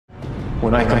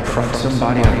When I confront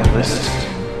somebody on the list,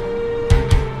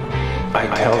 I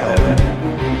tell them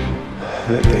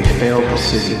that they failed the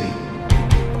city.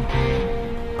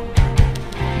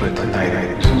 But tonight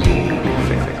it was me who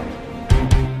failed.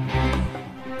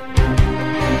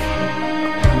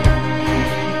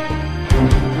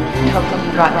 Hope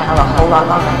you've gotten hell a whole lot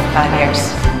longer than 5 years.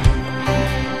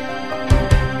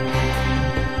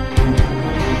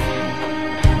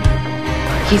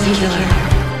 He's a killer.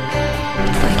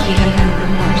 It's like he had no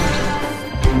remorse.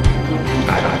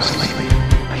 Honestly,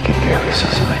 I can barely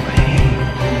sense my pain.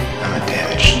 I'm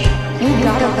damaged. You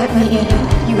gotta let me in.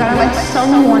 You gotta let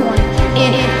someone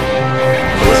in.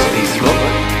 Felicity smoke.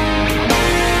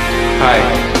 Hi,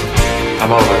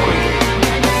 I'm Oliver.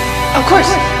 Of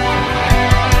course.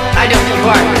 I know who you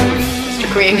are, Mr.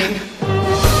 Green.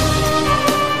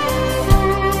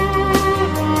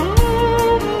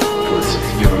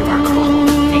 Felicity, you're remarkable.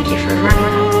 Thank you for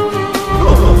remembering.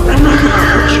 I'm not gonna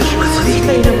hurt you, Felicity.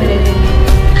 Wait a minute.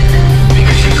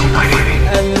 Because you know my name.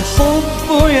 الحب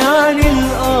يعني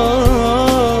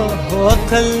الآه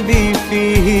وقلبي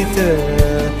فيه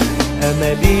تاه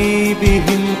أملي به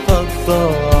انقطع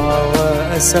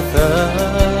وأسفا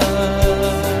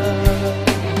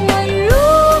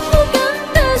والروح كم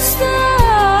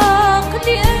تشتاق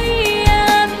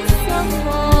لأيام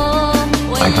الصباح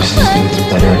I just think it's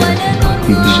better if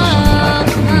you show something I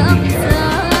could really care about.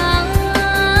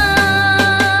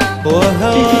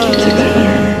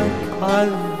 وهواك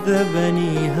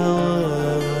عذبني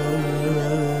هواك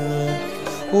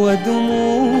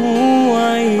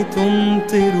ودموعي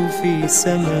تمطر في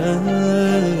سماك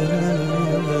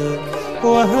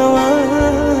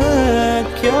وهواك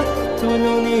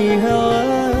يقتلني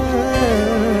هواك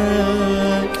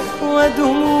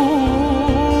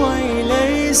ودموعي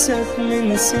ليست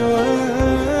من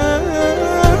سواك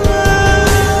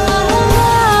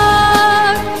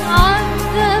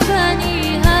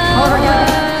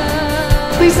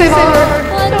Please save Oliver.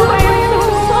 No, I am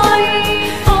so sorry.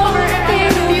 Oliver, and I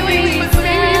have feelings, but maybe you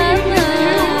can do.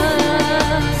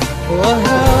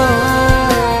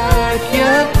 وهواك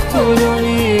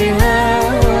يقتلني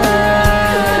هواك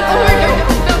Oh my God,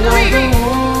 no, please.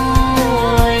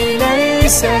 ودموعي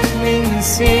ليست من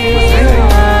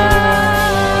سواك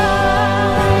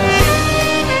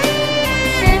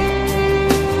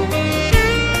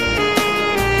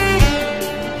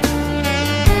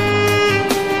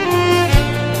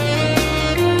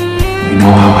You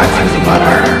know how I feel about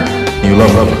her. You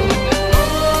love her.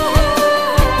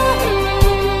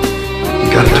 You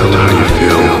gotta tell her how you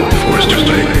feel before it's too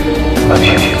late. Love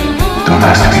you. Don't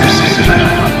ask me to say that I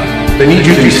don't love you. I need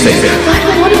you to be safe. I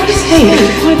want to be safe. I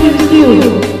want to be with you.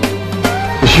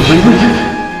 Is she breathing?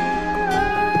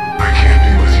 I can't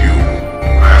be with you.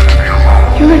 I have to be alone.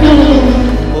 You're not alone.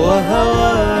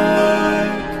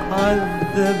 وهواك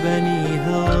عذبني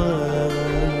هواك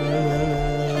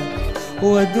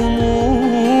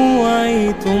ودموعي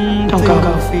تمطر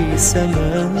في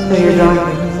سماك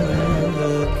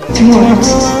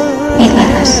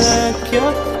وهواك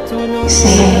يقتلني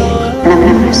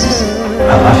I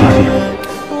love you.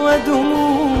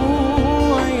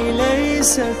 ودموعي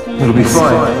ليست It'll be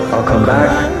fine. I'll come back.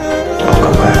 I'll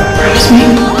come back. Promise me.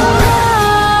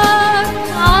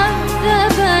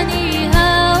 عذبني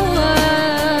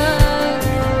هواك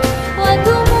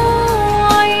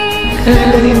ودموعي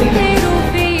تمطر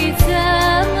في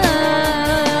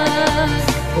سماك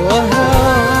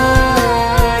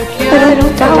وهواك I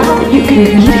don't doubt that you can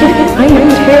beat him. I am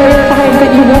terrified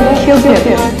that you won't kill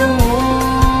him.